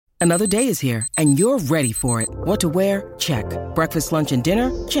Another day is here, and you're ready for it. What to wear? Check. Breakfast, lunch, and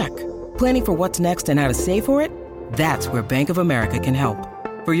dinner? Check. Planning for what's next and how to save for it? That's where Bank of America can help.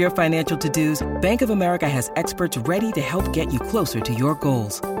 For your financial to-dos, Bank of America has experts ready to help get you closer to your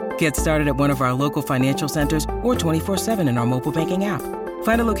goals. Get started at one of our local financial centers or 24/7 in our mobile banking app.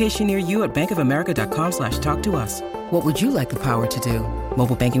 Find a location near you at bankofamerica.com/talktous. What would you like the power to do?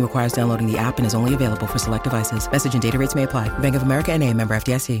 Mobile banking requires downloading the app and is only available for select devices. Message and data rates may apply. Bank of America N.A., member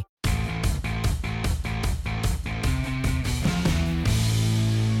FDIC.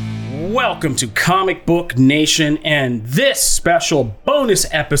 Welcome to Comic Book Nation and this special bonus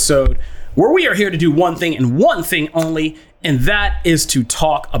episode where we are here to do one thing and one thing only, and that is to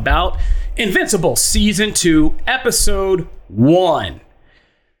talk about Invincible Season 2, Episode 1.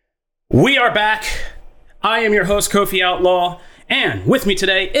 We are back. I am your host, Kofi Outlaw, and with me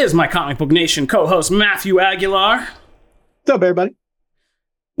today is my Comic Book Nation co-host, Matthew Aguilar. What's up, everybody?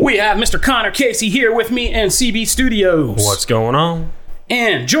 We have Mr. Connor Casey here with me in CB Studios. What's going on?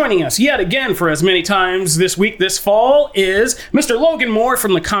 And joining us yet again for as many times this week, this fall, is Mr. Logan Moore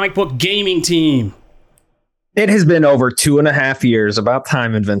from the Comic Book Gaming Team. It has been over 2.5 years. About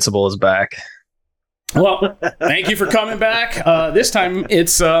time Invincible is back. Well, thank you for coming back. This time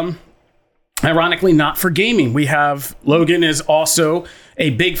it's ironically not for gaming. We have Logan is also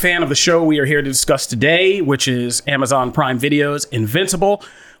a big fan of the show we are here to discuss today, which is Amazon Prime Video's Invincible,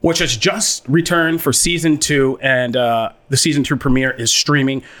 which has just returned for season 2, and the season 2 premiere is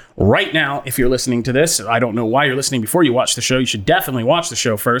streaming right now. If you're listening to this, I don't know why you're listening before you watch the show. You should definitely watch the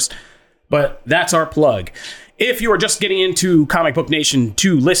show first, but that's our plug. If you are just getting into Comic Book Nation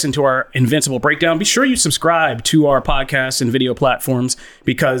to listen to our Invincible breakdown, be sure you subscribe to our podcast and video platforms,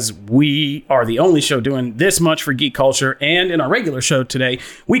 because we are the only show doing this much for geek culture. And in our regular show today,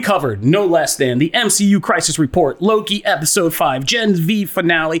 we covered no less than the MCU Crisis Report, Loki Episode 5, Gen V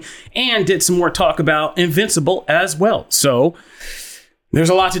finale, and did some more talk about Invincible as well. So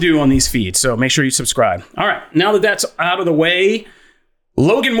there's a lot to do on these feeds, so make sure you subscribe. All right, now that that's out of the way,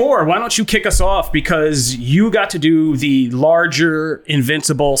 Logan Moore, why don't you kick us off, because you got to do the larger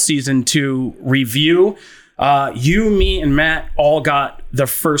Invincible Season 2 review. You, me, and Matt all got the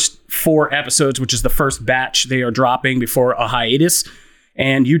first 4 episodes, which is the first batch they are dropping before a hiatus.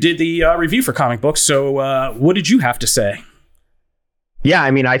 And you did the review for Comic Books. So what did you have to say? Yeah,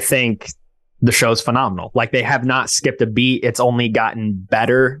 I mean, I think the show's phenomenal. Like, they have not skipped a beat. It's only gotten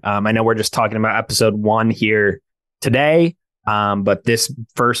better. I know we're just talking about episode 1 here today. But this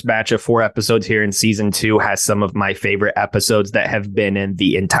first batch of 4 episodes here in season 2 has some of my favorite episodes that have been in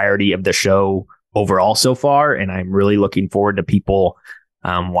the entirety of the show overall so far. And I'm really looking forward to people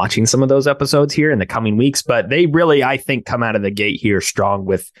watching some of those episodes here in the coming weeks. But they really, I think, come out of the gate here strong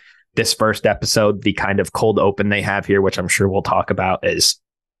with this first episode. The kind of cold open they have here, which I'm sure we'll talk about, is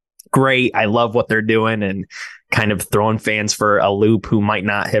great. I love what they're doing and kind of throwing fans for a loop who might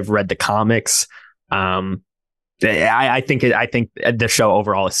not have read the comics. I think the show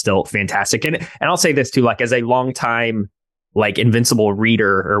overall is still fantastic. And I'll say this too, like, as a longtime like Invincible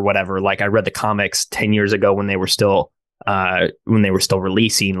reader or whatever, like, I read the comics 10 years ago when they were still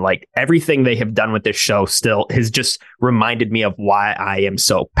releasing. Like, everything they have done with this show still has just reminded me of why I am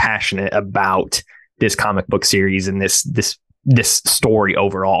so passionate about this comic book series and this story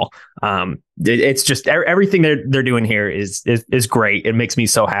overall. It's just everything they're doing here is great. It makes me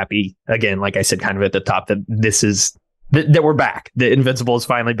so happy. Again, like I said, kind of at the top, that this is that we're back. The Invincible is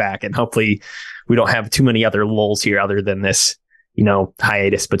finally back, and hopefully we don't have too many other lulls here other than this,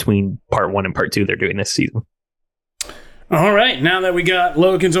 hiatus between part 1 and part 2 they're doing this season. All right, now that we got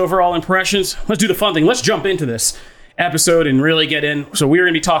Logan's overall impressions, let's do the fun thing. Let's jump into this episode and really get in. So we're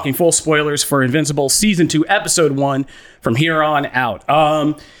going to be talking full spoilers for Invincible Season 2, Episode 1 from here on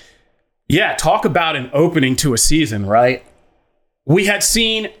out. Yeah, talk about an opening to a season, right? We had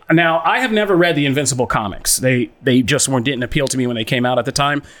seen, now I have never read the Invincible comics. They just didn't appeal to me when they came out at the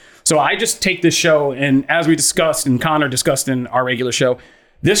time. So I just take this show, and as we discussed and Connor discussed in our regular show,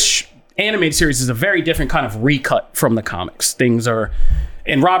 this animated series is a very different kind of recut from the comics. Things are,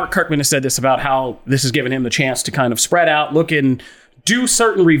 and Robert Kirkman has said this about how this has given him the chance to kind of spread out, look and do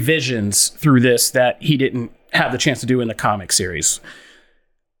certain revisions through this that he didn't have the chance to do in the comic series.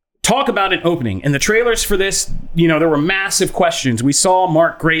 Talk about an opening. In the trailers for this, there were massive questions. We saw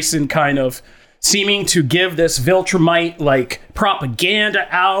Mark Grayson kind of seeming to give this Viltrumite like propaganda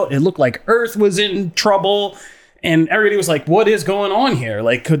out. It looked like Earth was in trouble. And everybody was like, what is going on here?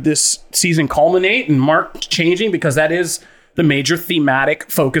 Like, could this season culminate in Mark changing? Because that is the major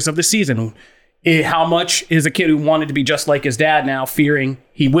thematic focus of the season. How much is a kid who wanted to be just like his dad now fearing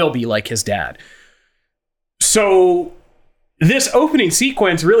he will be like his dad? So this opening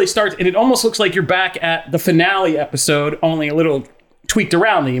sequence really starts, and it almost looks like you're back at the finale episode, only a little tweaked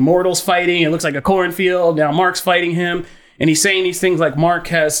around. The Immortals fighting, it looks like a cornfield. Now Mark's fighting him, and he's saying these things like Mark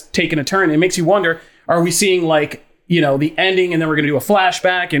has taken a turn. It makes you wonder, are we seeing like, the ending, and then we're going to do a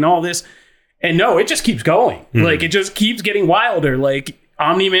flashback and all this? And no, it just keeps going. Like, it just keeps getting wilder. Like,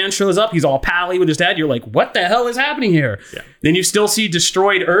 Omni-Man shows up, he's all pally with his dad. You're like, what the hell is happening here? Yeah. Then you still see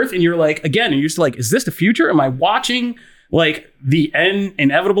destroyed Earth, and you're like, again, you're just like, is this the future? Am I watching like the end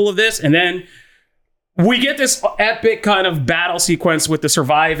inevitable of this? And then we get this epic kind of battle sequence with the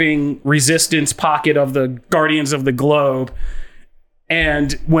surviving resistance pocket of the Guardians of the Globe.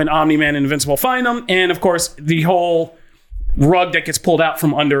 And when Omni-Man and Invincible find them, and of course, the whole rug that gets pulled out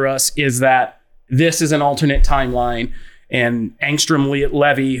from under us is that this is an alternate timeline. And Angstrom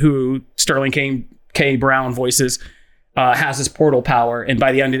Levy, who Sterling K. Brown voices, has this portal power. And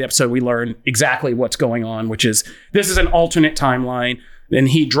by the end of the episode, we learn exactly what's going on, which is this is an alternate timeline. Then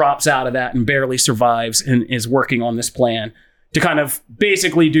he drops out of that and barely survives and is working on this plan to kind of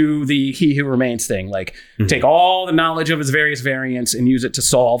basically do the He Who Remains thing. Like, take all the knowledge of his various variants and use it to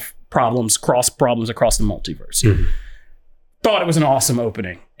solve problems across the multiverse. Thought it was an awesome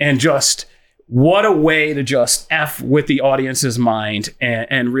opening. And just what a way to just F with the audience's mind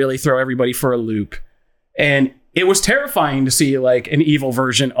and really throw everybody for a loop. And it was terrifying to see like an evil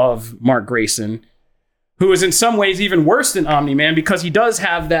version of Mark Grayson, who is in some ways even worse than Omni-Man, because he does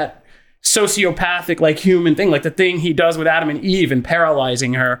have that sociopathic, like, human thing, like the thing he does with Adam and Eve and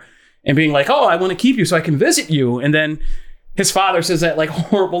paralyzing her and being like, oh, I want to keep you so I can visit you. And then his father says that like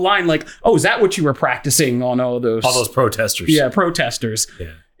horrible line, like, oh, is that what you were practicing on all those protesters? Yeah, protesters.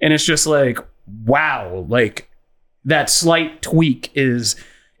 Yeah. And it's just like, wow, like that slight tweak is,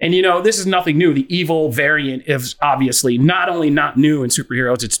 and this is nothing new. The evil variant is obviously not only not new in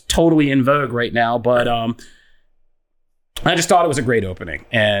superheroes, it's totally in vogue right now. But I just thought it was a great opening.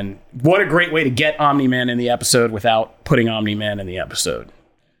 And what a great way to get Omni-Man in the episode without putting Omni-Man in the episode.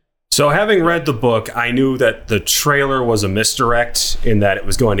 So having read the book, I knew that the trailer was a misdirect in that it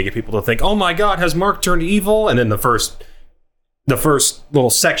was going to get people to think, oh my God, has Mark turned evil? And then the first little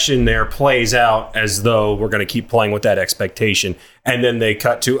section there plays out as though we're going to keep playing with that expectation. And then they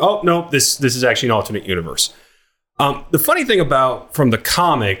cut to, oh, no, this is actually an alternate universe. The funny thing from the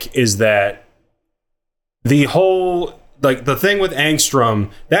comic is that the whole, like, the thing with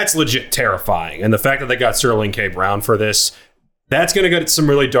Angstrom, that's legit terrifying. And the fact that they got Sterling K. Brown for this, that's going to go to some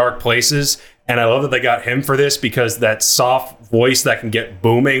really dark places. And I love that they got him for this, because that soft voice that can get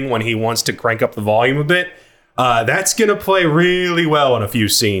booming when he wants to crank up the volume a bit, that's going to play really well in a few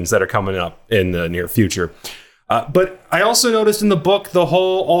scenes that are coming up in the near future. But I also noticed in the book the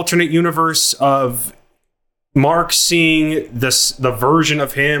whole alternate universe of Mark seeing the version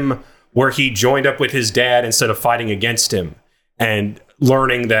of him where he joined up with his dad instead of fighting against him, and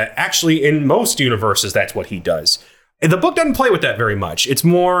learning that actually in most universes, that's what he does. And the book doesn't play with that very much. It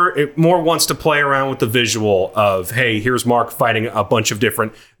more wants to play around with the visual of, hey, here's Mark fighting a bunch of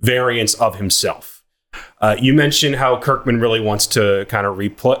different variants of himself. You mentioned how Kirkman really wants to kind of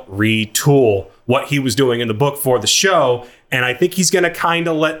retool what he was doing in the book for the show. And I think he's going to kind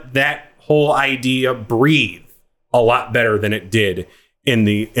of let that whole idea breathe a lot better than it did in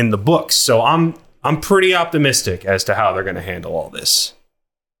the books. So I'm pretty optimistic as to how they're going to handle all this.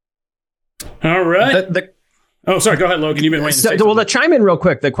 All right. Oh, sorry. Go ahead, Logan. You've been waiting. To chime in real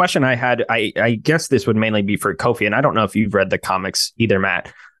quick, the question I had, I guess this would mainly be for Kofi, and I don't know if you've read the comics either,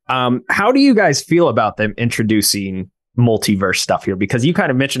 Matt. How do you guys feel about them introducing multiverse stuff here? Because you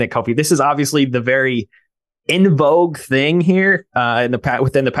kind of mentioned it, Kofi. This is obviously the very in vogue thing here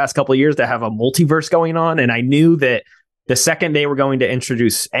within the past couple of years to have a multiverse going on. And I knew that the second they were going to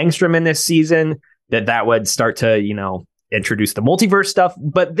introduce Angstrom in this season, that would start to, introduce the multiverse stuff.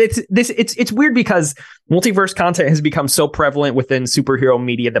 But it's weird because multiverse content has become so prevalent within superhero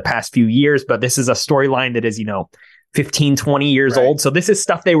media the past few years, but this is a storyline that is, 15, 20 years old. So this is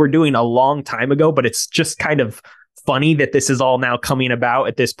stuff they were doing a long time ago, but it's just kind of funny that this is all now coming about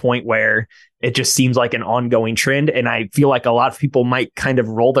at this point where it just seems like an ongoing trend. And I feel like a lot of people might kind of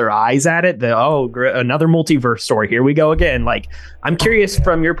roll their eyes at it. Another multiverse story. Here we go again. Like, I'm curious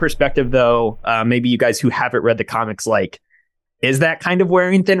from your perspective, though, maybe you guys who haven't read the comics, like, is that kind of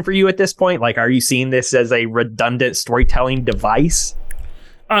wearing thin for you at this point? Like, are you seeing this as a redundant storytelling device?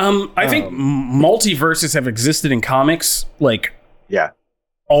 I think multiverses have existed in comics, like,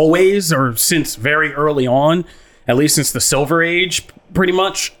 always, or since very early on, at least since the Silver Age, pretty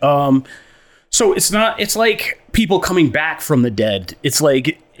much. So it's like people coming back from the dead. It's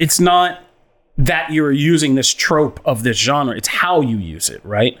like, it's not that you're using this trope of this genre. It's how you use it,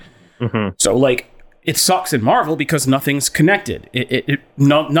 right? Mm-hmm. So, like, it sucks in Marvel because nothing's connected.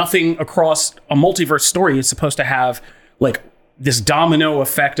 Nothing across a multiverse story is supposed to have like this domino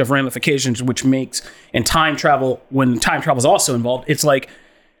effect of ramifications, which makes, and time travel, when time travel is also involved, it's like,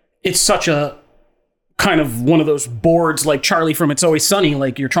 it's such a kind of one of those boards like Charlie from It's Always Sunny,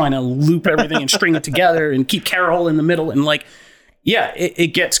 like you're trying to loop everything and string it together and keep Carol in the middle. And like, yeah,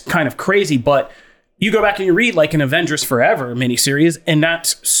 it gets kind of crazy, but you go back and you read like an Avengers Forever miniseries, and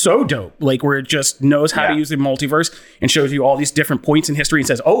that's so dope. Like where it just knows how to use the multiverse and shows you all these different points in history and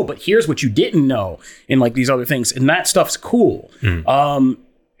says, oh, but here's what you didn't know in like these other things. And that stuff's cool.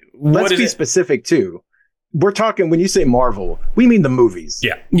 Let's be specific too. We're talking, when you say Marvel, we mean the movies.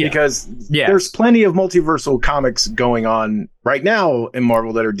 Yeah. Because there's plenty of multiversal comics going on right now in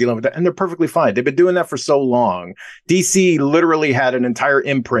Marvel that are dealing with that, and they're perfectly fine. They've been doing that for so long. DC literally had an entire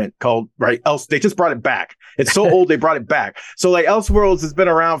imprint called, they just brought it back. It's so old, they brought it back. So like Elseworlds has been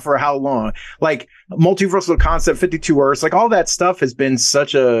around for how long? Like multiversal concept, 52 Earths, like all that stuff has been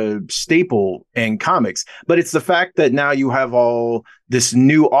such a staple in comics. But it's the fact that now you have all this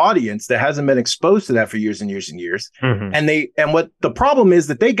new audience that hasn't been exposed to that for years and years and years. Mm-hmm. And what the problem is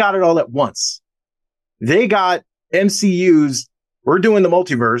that they got it all at once. They got MCU's, we're doing the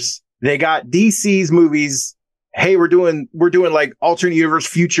multiverse. They got DC's movies. Hey, we're doing like alternate universe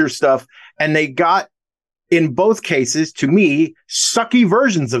future stuff. And they got, in both cases, to me, sucky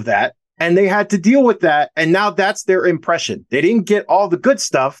versions of that. And they had to deal with that. And now that's their impression. They didn't get all the good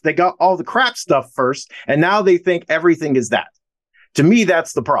stuff. They got all the crap stuff first. And now they think everything is that. To me,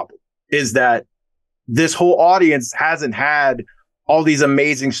 that's the problem, is that this whole audience hasn't had all these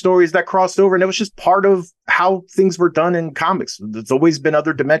amazing stories that crossed over. And it was just part of how things were done in comics. There's always been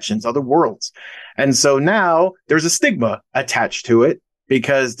other dimensions, other worlds. And so now there's a stigma attached to it,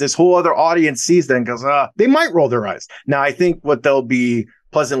 because this whole other audience sees that and goes, they might roll their eyes. Now, I think what they'll be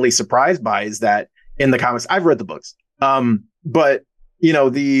pleasantly surprised by is that in the comics, I've read the books, but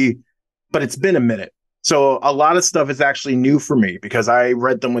it's been a minute. So a lot of stuff is actually new for me because I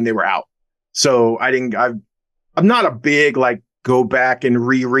read them when they were out. So I'm not a big, like, go back and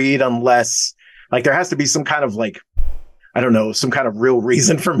reread unless like there has to be some kind of like, I don't know, some kind of real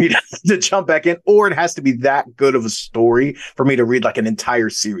reason for me to jump back in, or it has to be that good of a story for me to read like an entire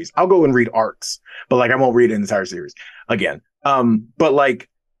series. I'll go and read arcs, but like I won't read an entire series again. But like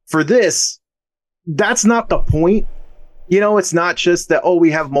for this, that's not the point. It's not just that, oh,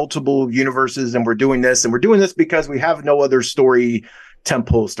 we have multiple universes and we're doing this because we have no other story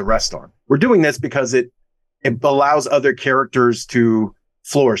temples to rest on. We're doing this because it allows other characters to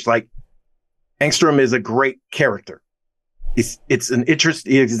flourish. Like Angstrom is a great character. It's an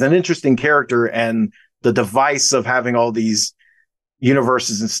interesting character, and the device of having all these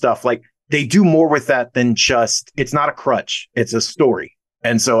universes and stuff, like they do more with that than just, it's not a crutch, it's a story.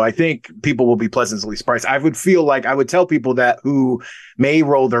 And so I think people will be pleasantly surprised. I would feel like I would tell people that who may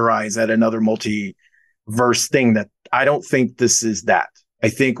roll their eyes at another multiverse thing that I don't think this is that. I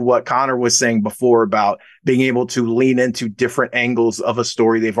think what Connor was saying before about being able to lean into different angles of a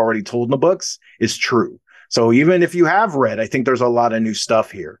story they've already told in the books is true. So even if you have read, I think there's a lot of new stuff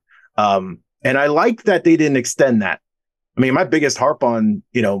here. And I like that they didn't extend that. I mean, my biggest harp on,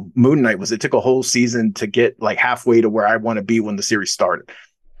 Moon Knight was it took a whole season to get like halfway to where I want to be when the series started.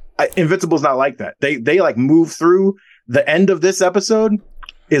 Invincible's not like that. They like move through. The end of this episode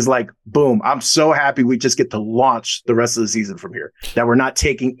is like, boom, I'm so happy we just get to launch the rest of the season from here, that we're not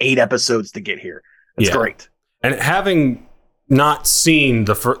taking 8 episodes to get here. It's great. And having not seen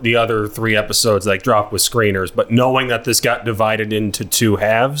the other 3 episodes like dropped with screeners, but knowing that this got divided into 2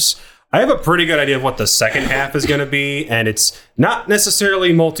 halves, I have a pretty good idea of what the second half is going to be, and it's not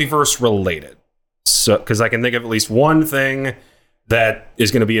necessarily multiverse related. So, because I can think of at least one thing that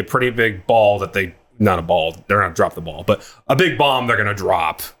is going to be a pretty big ball that they're not going to drop the ball, but a big bomb they're going to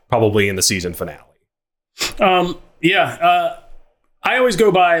drop probably in the season finale. I always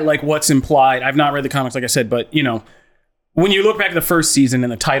go by like what's implied. I've not read the comics, like I said, but when you look back at the first season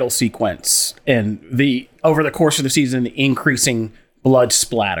and the title sequence and over the course of the season, the increasing blood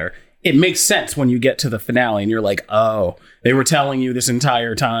splatter, it makes sense when you get to the finale and you're like, oh, they were telling you this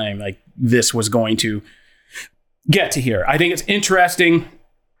entire time, like this was going to get to here. I think it's interesting.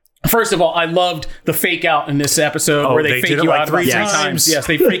 First of all, I loved the fake out in this episode where they fake you out about 3 times. Yes,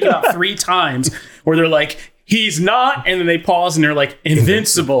 they fake it out 3 times where they're like, he's not, and then they pause and they're like,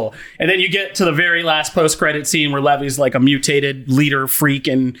 invincible. And then you get to the very last post-credit scene where Levy's like a mutated leader freak,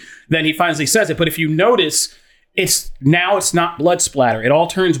 and then he finally says it. But if you notice, it's not blood splatter. It all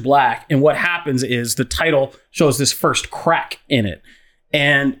turns black, and what happens is the title shows this first crack in it.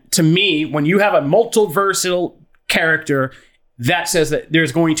 And to me, when you have a multiversal character, that says that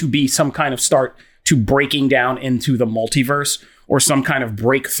there's going to be some kind of start to breaking down into the multiverse or some kind of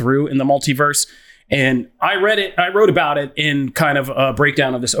breakthrough in the multiverse. And I wrote about it in kind of a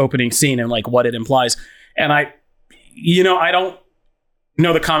breakdown of this opening scene and like what it implies. And I don't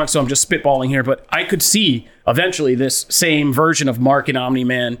know the comics, so I'm just spitballing here, but I could see eventually this same version of Mark and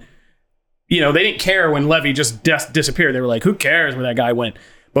Omni-Man. They didn't care when Levy just disappeared. They were like, who cares where that guy went?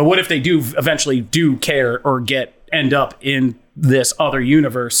 But what if they do eventually care or end up in this other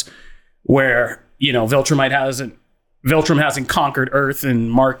universe where, Viltrum hasn't conquered Earth and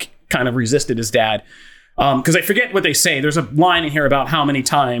Mark kind of resisted his dad. Because I forget what they say. There's a line in here about how many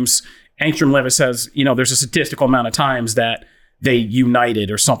times Angstrom Lewis says, there's a statistical amount of times that they united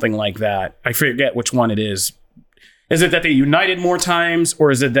or something like that. I forget which one it is. Is it that they united more times,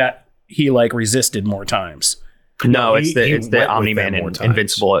 or is it that he resisted more times? No, it's the Omni-Man and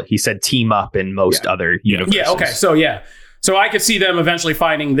Invincible. He said team up in most other universes. Yeah, okay. So I could see them eventually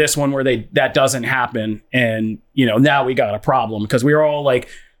finding this one where that doesn't happen. And, now we got a problem because we were all like,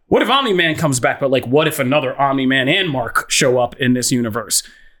 what if Omni-Man comes back? But what if another Omni-Man and Mark show up in this universe?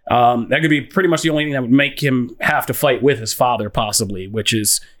 That could be pretty much the only thing that would make him have to fight with his father, possibly, which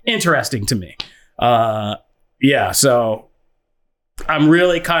is interesting to me. So I'm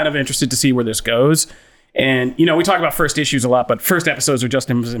really kind of interested to see where this goes. And, we talk about first issues a lot, but first episodes are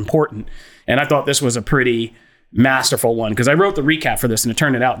just as important. And I thought this was a pretty masterful one because I wrote the recap for this and it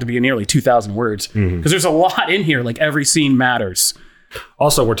turned out to be nearly 2,000 words because there's a lot in here. Every scene matters.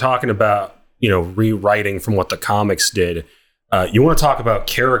 Also, we're talking about, rewriting from what the comics did. You want to talk about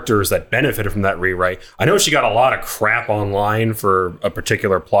characters that benefited from that rewrite. I know she got a lot of crap online for a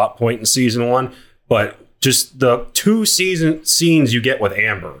particular plot point in season 1, but just the 2 scenes you get with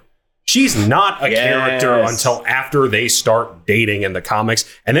Amber. She's not a character until after they start dating in the comics,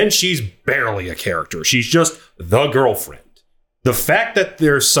 and then she's barely a character. She's just the girlfriend. The fact that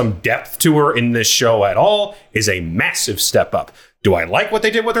there's some depth to her in this show at all is a massive step up. Do I like what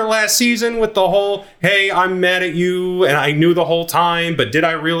they did with her last season with the whole, hey, I'm mad at you and I knew the whole time, but did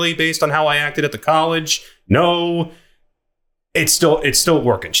I really based on how I acted at the college? No. It's still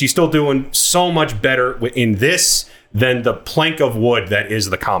working. She's still doing so much better in this than the plank of wood that is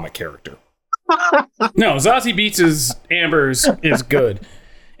the comic character. No, Zazie Beetz' Amber's is good.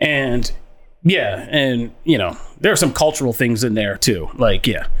 And there are some cultural things in there too.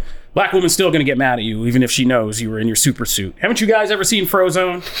 Black woman's still going to get mad at you, even if she knows you were in your super suit. Haven't you guys ever seen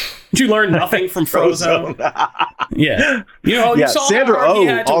Frozone? Did you learn nothing from Frozone? Yeah. You saw Sandra how hard he Oh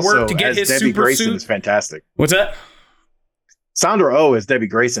had to also work to get as his Debbie super Grayson suit. is fantastic. What's that? Sandra Oh as Debbie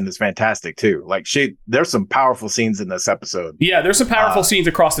Grayson is fantastic too. There's some powerful scenes in this episode. Yeah, there's some powerful scenes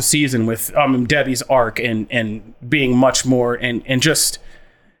across the season with Debbie's arc and being much more and just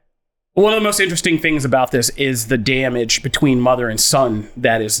one of the most interesting things about this is the damage between mother and son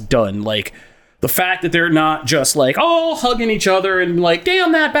that is done. The fact that they're not just hugging each other and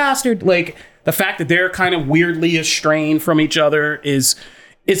damn that bastard. The fact that they're kind of weirdly estranged from each other is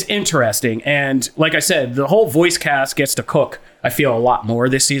interesting. And like I said, the whole voice cast gets to cook, I feel, a lot more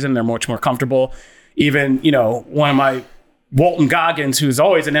this season. They're much more comfortable. Even, one of my Walton Goggins, who's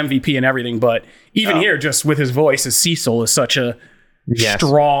always an MVP and everything, but even here, just with his voice, as Cecil is such a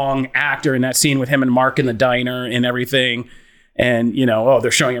strong actor in that scene with him and Mark in the diner and everything. And,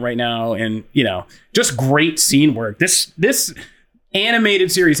 they're showing it right now. And, just great scene work. This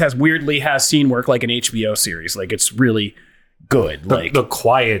animated series has scene work like an HBO series. It's really good. The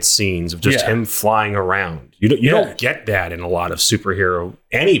quiet scenes of just him flying around. You don't get that in a lot of superhero,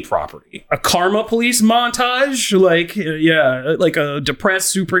 any property. A Karma Police montage, like a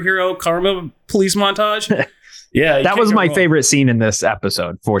depressed superhero Karma Police montage. Yeah, that was my favorite scene in this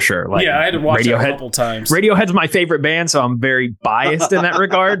episode for sure. I had to watch it a couple times. Radiohead's my favorite band, so I'm very biased in that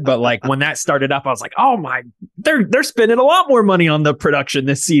regard. But when that started up, I was like, "Oh my, they're spending a lot more money on the production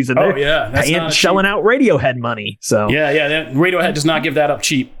this season. They're shelling out Radiohead money." So Radiohead does not give that up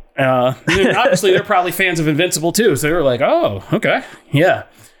cheap. Obviously, they're probably fans of Invincible too, so they were like, "Oh, okay, yeah."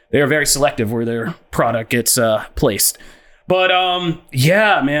 They are very selective where their product gets placed. But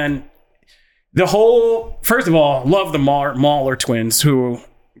man. First of all, love the Mahler twins, who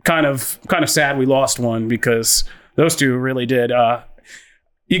kind of sad we lost one because those two really did.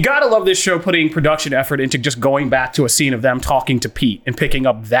 You gotta love this show putting production effort into just going back to a scene of them talking to Pete and picking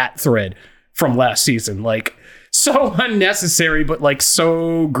up that thread from last season. So unnecessary, but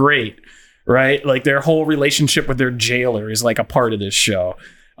so great, right? Their whole relationship with their jailer is a part of this show,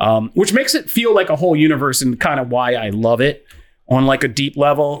 which makes it feel like a whole universe and kind of why I love it on a deep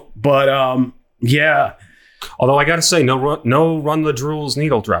level. But Although I gotta say, no run the Drools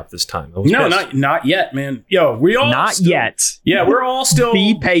needle drop this time. No, not yet, man. Yo, we all not yet. Yeah, we're all still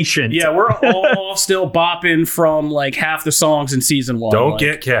be patient. Yeah, we're all still bopping from like half the songs in season 1. Don't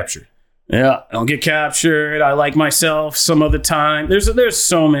get captured. Yeah, don't get captured. I like myself some of the time. There's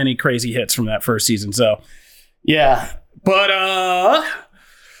so many crazy hits from that first season. So yeah, but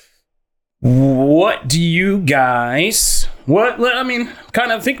what do you guys?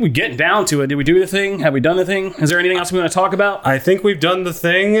 Kind of think we're getting down to it. Did we do the thing? Have we done the thing? Is there anything else we want to talk about? I think we've done the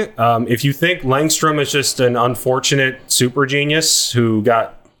thing. If you think Langstrom is just an unfortunate super genius who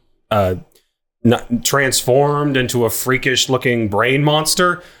got transformed into a freakish looking brain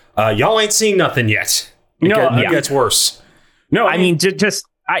monster, y'all ain't seen nothing yet. It gets worse. No, I mean,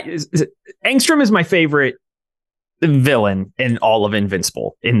 Angstrom is my favorite villain in all of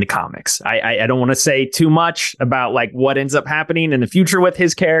Invincible in the comics. I don't want to say too much about like what ends up happening in the future with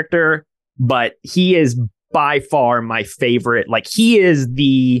his character, but he is by far my favorite. Like, he is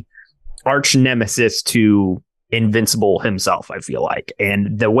the arch nemesis to Invincible himself, I feel like.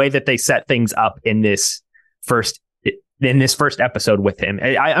 And the way that they set things up in this first episode with him,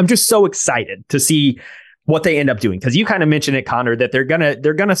 I'm just so excited to see what they end up doing, because you kind of mentioned it, Connor, that they're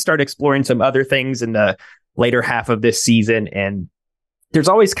gonna start exploring some other things in the later half of this season. And there's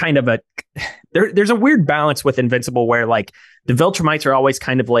always kind of there's a weird balance with Invincible where like the Viltrumites are always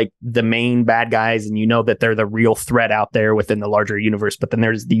kind of like the main bad guys, and you know that they're the real threat out there within the larger universe. But then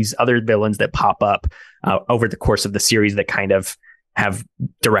there's these other villains that pop up over the course of the series that kind of have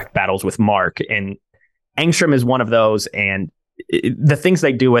direct battles with Mark, and Angstrom is one of those. And the things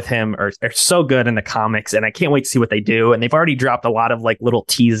they do with him are so good in the comics, and I can't wait to see what they do. And they've already dropped a lot of like little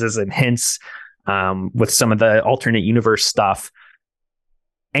teases and hints with some of the alternate universe stuff.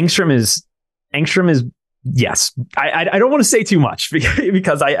 Angstrom is yes. I don't want to say too much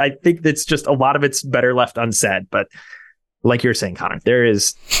because I think that's just a lot of it's better left unsaid. But like you're saying, Connor,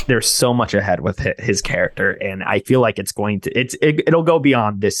 there's so much ahead with his character, and I feel like it'll go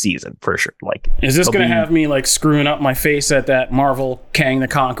beyond this season for sure. Like, is this going to have me like screwing up my face at that Marvel Kang the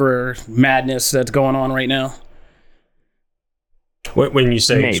Conqueror madness that's going on right now? When you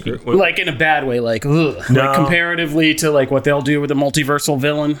say like in a bad way, like, ugh, no. Like comparatively to like what they'll do with the multiversal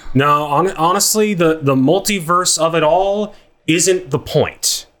villain. No, honestly, the multiverse of it all isn't the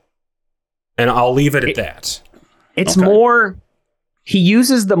point, and I'll leave it at that. It's more, he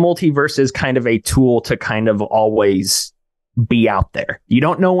uses the multiverse as kind of a tool to kind of always be out there. You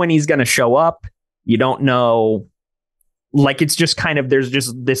don't know when he's going to show up. You don't know. Like, it's just kind of, there's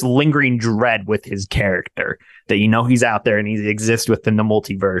just this lingering dread with his character that, you know, he's out there and he exists within the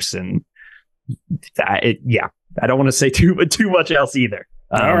multiverse. And I don't want to say too much else either.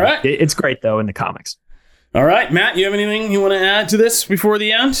 All right. It's great, though, in the comics. All right, Matt, you have anything you want to add to this before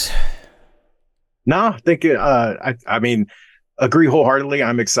the end? No, I think I mean, agree wholeheartedly.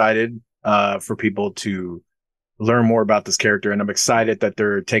 I'm excited for people to learn more about this character, and I'm excited that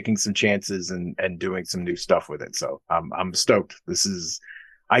they're taking some chances and doing some new stuff with it. So I'm stoked. This is,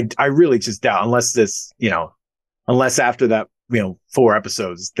 I really just doubt, unless after that, 4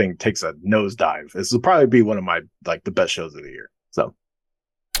 episodes thing takes a nosedive, this will probably be one of my like the best shows of the year. So.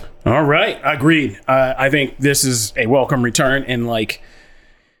 All right, agreed. I think this is a welcome return, and like,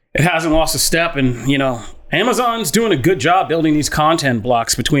 it hasn't lost a step, and Amazon's doing a good job building these content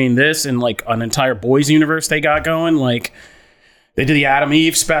blocks between this and like an entire boys universe they got going. Like, they did the Adam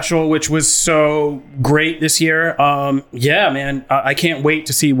Eve special, which was so great this year. Yeah, man, I can't wait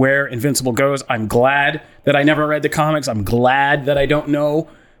to see where Invincible goes. I'm glad that I never read the comics. I'm glad that I don't know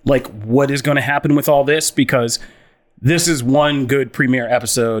like what is going to happen with all this, because this is one good premiere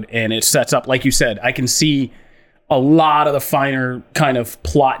episode, and it sets up, like you said, I can see a lot of the finer kind of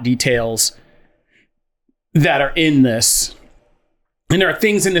plot details that are in this. And there are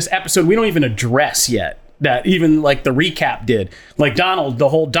things in this episode we don't even address yet, that even like the recap did. Like Donald, the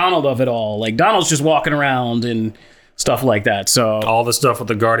whole Donald of it all. Like, Donald's just walking around and stuff like that. So all the stuff with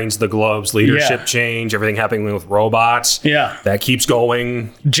the Guardians of the Globes, leadership change, everything happening with robots. Yeah. That keeps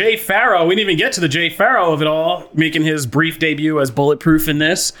going. Jay Farrow, we didn't even get to the Jay Farrow of it all, making his brief debut as Bulletproof in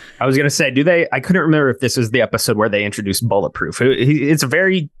this. I was going to say, I couldn't remember if this was the episode where they introduced Bulletproof. It's a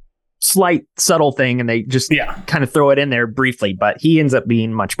very slight, subtle thing, and they just kind of throw it in there briefly, but he ends up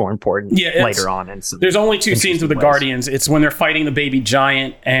being much more important later on. And there's only 2 scenes with the Guardians. It's when they're fighting the baby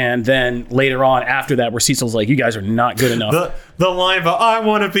giant, and then later on after that, where Cecil's like, you guys are not good enough. The line of, I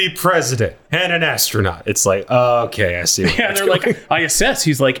want to be president and an astronaut. It's like, okay, I see. And they're like, I assess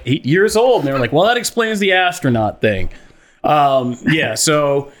he's like 8 years old. And they're like, well, that explains the astronaut thing.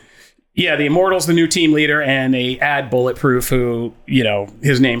 So Yeah, the Immortal's the new team leader, and they add Bulletproof, who,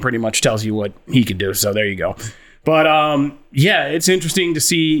 his name pretty much tells you what he can do. So there you go. But yeah, it's interesting to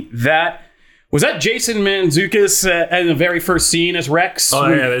see that. Was that Jason Mantzoukas in the very first scene as Rex? Oh,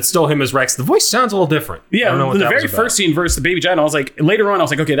 yeah, it's still him as Rex. The voice sounds a little different. Yeah, I don't know what the very first scene versus the Baby Giant, I was like, later on, I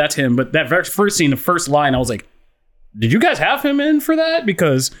was like, okay, that's him. But that very first scene, the first line, I was like, did you guys have him in for that?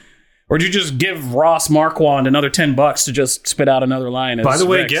 Or did you just give Ross Marquand another $10 to just spit out another line? By the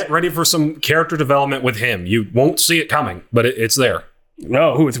way, Rex? get ready for some character development with him. You won't see it coming, but it's there.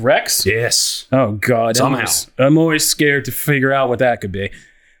 Oh, who, it's Rex? Yes. Oh, God. Somehow. I'm always scared to figure out what that could be.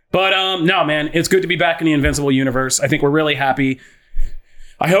 But no, man, it's good to be back in the Invincible universe. I think we're really happy.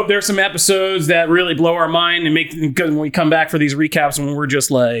 I hope there's some episodes that really blow our mind and make when we come back for these recaps when we're just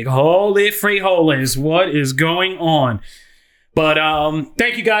like, holy frijoles, what is going on? But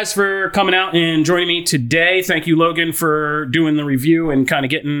thank you guys for coming out and joining me today. Thank you, Logan, for doing the review and kind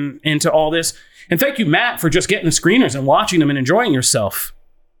of getting into all this. And thank you, Matt, for just getting the screeners and watching them and enjoying yourself.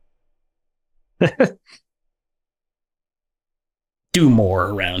 Do more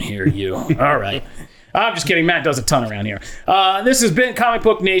around here, you. All right. I'm just kidding. Matt does a ton around here. This has been Comic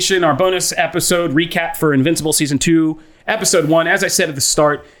Book Nation, our bonus episode recap for Invincible Season 2, Episode 1. As I said at the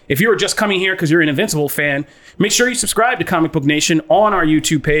start, if you are just coming here because you're an Invincible fan, make sure you subscribe to Comic Book Nation on our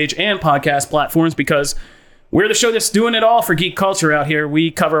YouTube page and podcast platforms because we're the show that's doing it all for geek culture out here.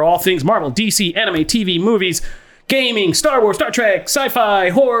 We cover all things Marvel, DC, anime, TV, movies, gaming, Star Wars, Star Trek, sci-fi,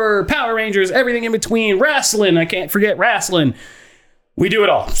 horror, Power Rangers, everything in between, wrestling. I can't forget wrestling. We do it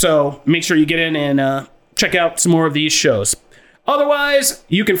all. So make sure you get in and check out some more of these shows. Otherwise,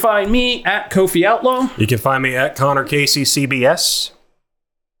 you can find me at Kofi Outlaw. You can find me at Connor Casey CBS.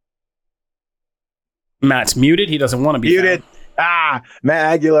 Matt's muted. He doesn't want to be muted. Matt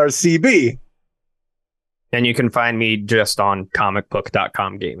Aguilar CB. And you can find me just on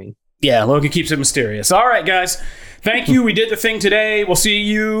comicbook.com gaming. Yeah, Logan keeps it mysterious. All right, guys. Thank you. We did the thing today. We'll see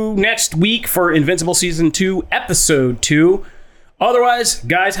you next week for Invincible Season 2, Episode 2. Otherwise,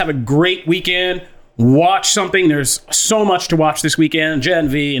 guys, have a great weekend. Watch something. There's so much to watch this weekend. Gen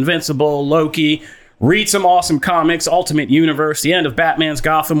V, Invincible, Loki. Read some awesome comics, Ultimate Universe, the end of Batman's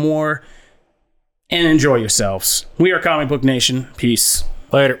Gotham War. And enjoy yourselves. We are Comic Book Nation. Peace.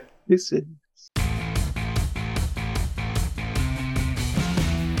 Later. Peace.